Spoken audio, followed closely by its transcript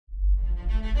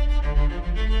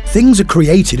Things are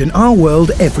created in our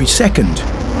world every second.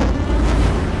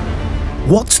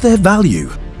 What's their value?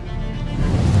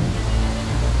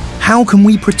 How can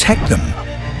we protect them?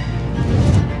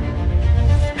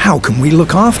 How can we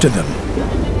look after them?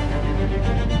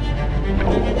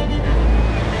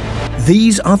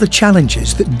 These are the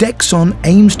challenges that DEXON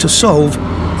aims to solve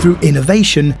through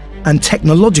innovation and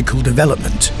technological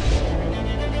development.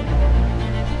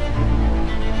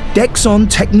 DEXON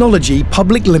Technology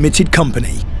Public Limited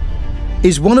Company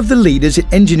is one of the leaders in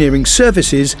engineering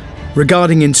services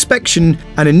regarding inspection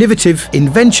and innovative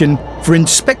invention for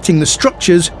inspecting the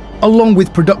structures along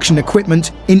with production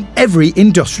equipment in every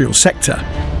industrial sector.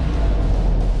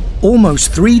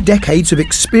 Almost 3 decades of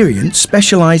experience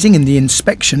specializing in the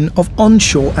inspection of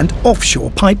onshore and offshore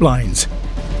pipelines.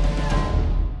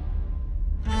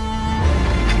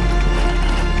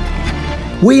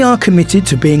 We are committed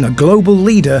to being a global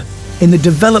leader in the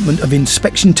development of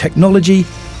inspection technology,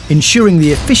 ensuring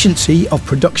the efficiency of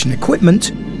production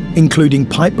equipment, including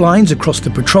pipelines across the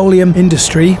petroleum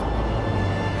industry,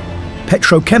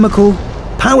 petrochemical,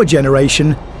 power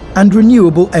generation, and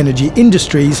renewable energy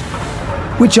industries,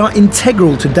 which are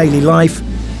integral to daily life,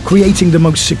 creating the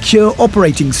most secure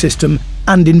operating system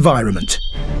and environment.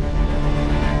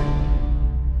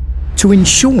 To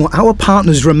ensure our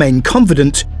partners remain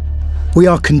confident, we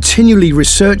are continually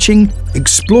researching,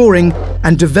 exploring,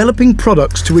 and developing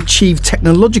products to achieve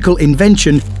technological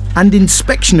invention and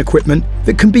inspection equipment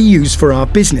that can be used for our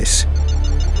business.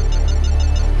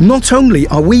 Not only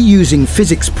are we using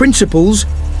physics principles,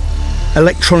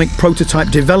 electronic prototype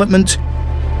development,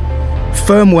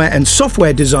 firmware and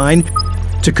software design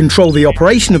to control the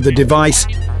operation of the device,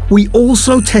 we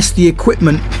also test the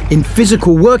equipment in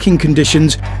physical working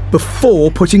conditions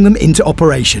before putting them into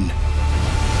operation.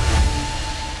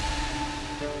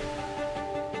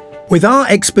 With our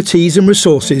expertise and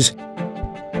resources,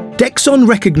 DEXON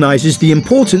recognizes the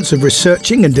importance of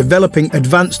researching and developing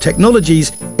advanced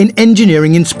technologies in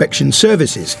engineering inspection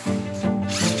services.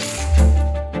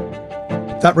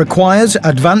 That requires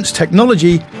advanced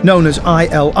technology known as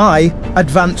ILI,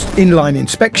 Advanced Inline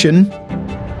Inspection,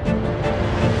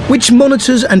 which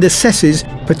monitors and assesses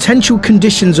potential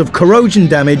conditions of corrosion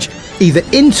damage either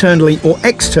internally or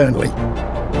externally.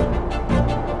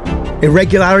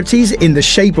 Irregularities in the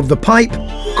shape of the pipe,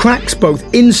 cracks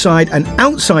both inside and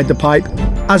outside the pipe,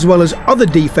 as well as other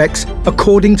defects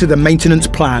according to the maintenance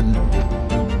plan.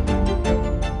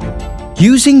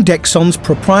 Using DEXON's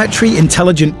proprietary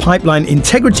Intelligent Pipeline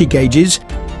Integrity Gauges,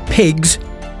 PIGs,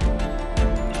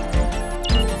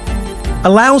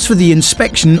 allows for the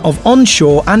inspection of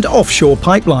onshore and offshore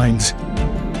pipelines.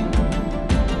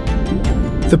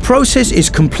 The process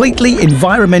is completely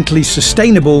environmentally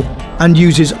sustainable and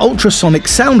uses ultrasonic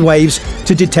sound waves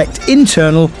to detect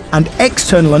internal and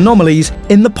external anomalies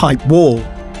in the pipe wall.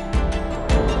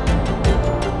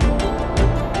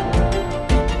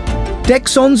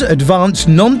 DEXON's advanced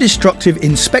non-destructive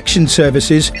inspection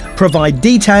services provide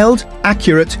detailed,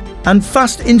 accurate, and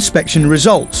fast inspection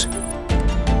results.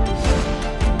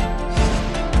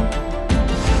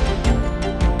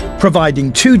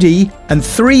 Providing 2D and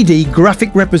 3D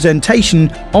graphic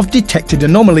representation of detected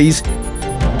anomalies,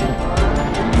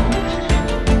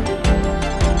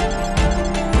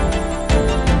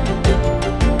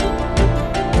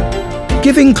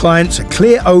 giving clients a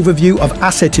clear overview of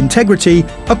asset integrity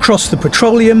across the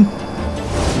petroleum,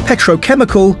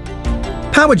 petrochemical,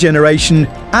 power generation,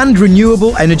 and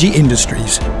renewable energy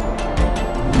industries.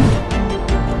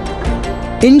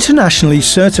 Internationally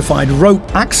certified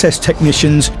rope access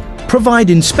technicians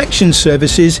provide inspection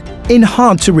services in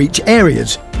hard-to-reach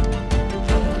areas,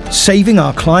 saving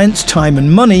our clients time and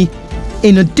money,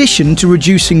 in addition to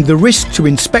reducing the risk to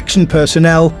inspection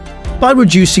personnel by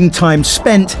reducing time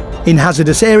spent in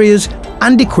hazardous areas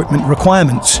and equipment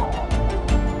requirements.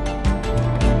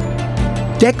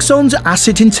 DEXON's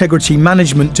Asset Integrity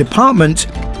Management Department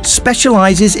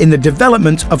specializes in the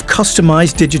development of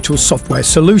customized digital software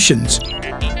solutions,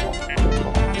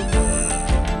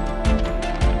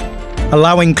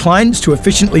 allowing clients to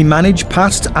efficiently manage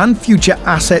past and future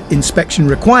asset inspection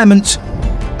requirements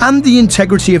and the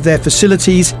integrity of their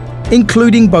facilities,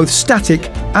 including both static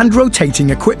and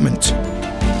rotating equipment.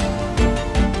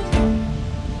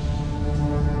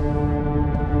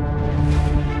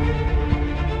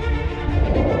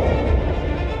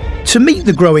 To meet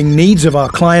the growing needs of our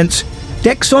clients,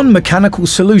 DEXON Mechanical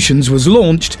Solutions was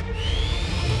launched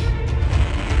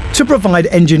to provide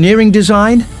engineering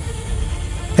design,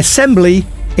 assembly,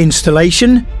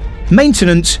 installation,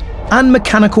 maintenance, and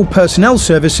mechanical personnel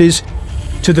services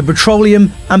to the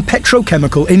petroleum and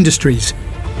petrochemical industries.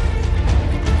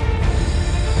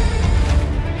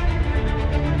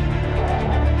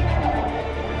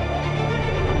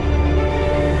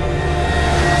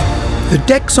 The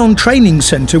DEXON Training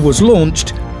Centre was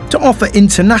launched to offer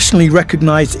internationally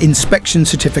recognised inspection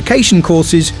certification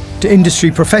courses to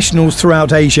industry professionals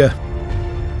throughout Asia.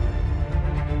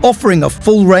 Offering a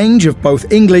full range of both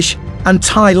English and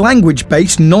Thai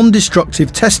language-based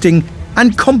non-destructive testing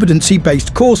and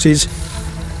competency-based courses,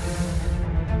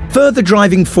 further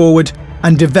driving forward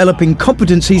and developing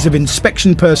competencies of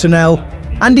inspection personnel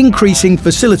and increasing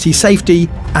facility safety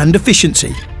and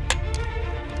efficiency.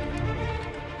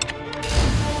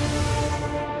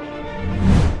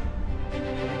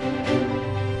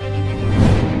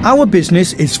 Our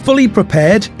business is fully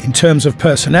prepared in terms of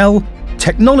personnel,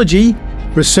 technology,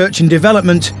 research and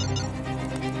development,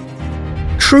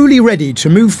 truly ready to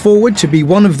move forward to be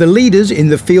one of the leaders in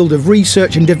the field of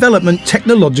research and development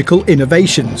technological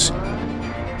innovations.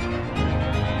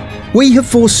 We have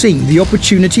foreseen the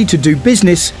opportunity to do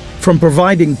business from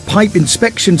providing pipe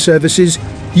inspection services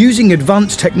using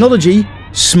advanced technology,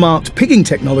 smart pigging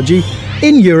technology,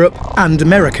 in Europe and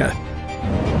America.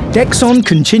 DEXON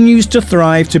continues to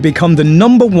thrive to become the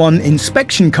 #1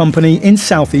 inspection company in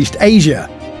Southeast Asia,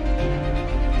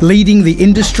 leading the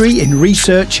industry in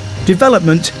research,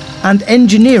 development and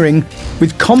engineering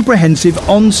with comprehensive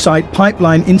on-site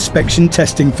pipeline inspection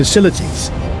testing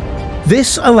facilities.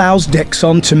 This allows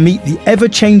DEXON to meet the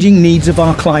ever-changing needs of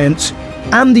our clients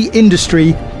and the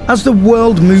industry as the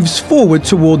world moves forward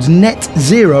towards net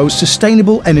zero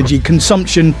sustainable energy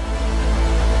consumption.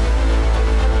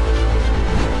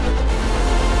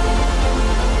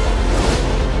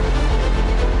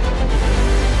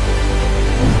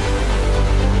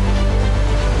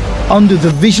 Under the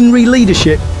visionary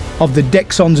leadership of the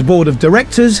DEXON's Board of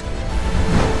Directors,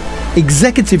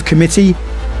 Executive Committee,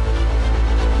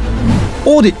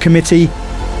 Audit Committee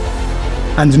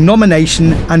and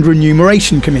Nomination and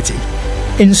Remuneration Committee.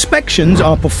 Inspections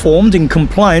are performed in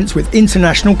compliance with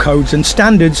international codes and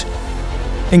standards,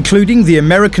 including the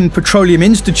American Petroleum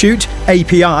Institute,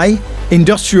 API,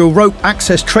 Industrial Rope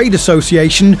Access Trade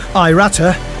Association,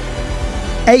 IRATA,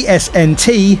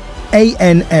 ASNT,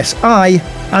 ANSI,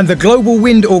 and the Global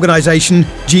Wind Organization,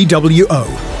 GWO.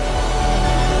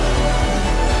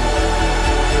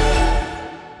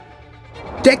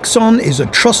 DEXON is a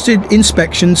trusted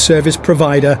inspection service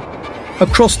provider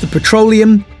across the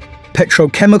petroleum,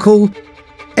 petrochemical,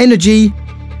 energy,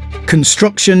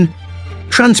 construction,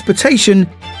 transportation,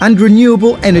 and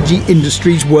renewable energy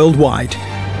industries worldwide.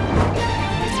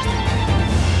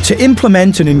 To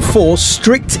implement and enforce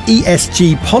strict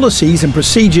ESG policies and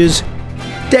procedures,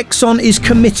 DEXON is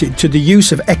committed to the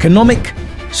use of economic,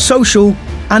 social,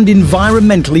 and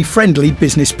environmentally friendly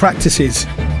business practices.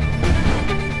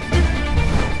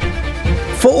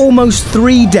 For almost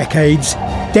 3 decades,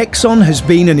 DEXON has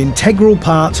been an integral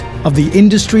part of the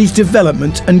industry's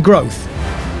development and growth.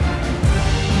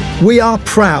 We are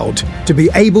proud to be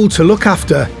able to look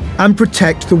after and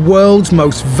protect the world's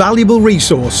most valuable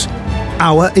resource,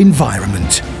 our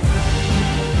environment.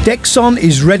 DEXON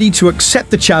is ready to accept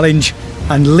the challenge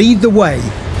and lead the way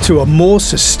to a more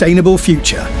sustainable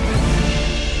future.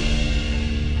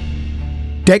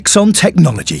 DEXON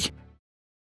Technology.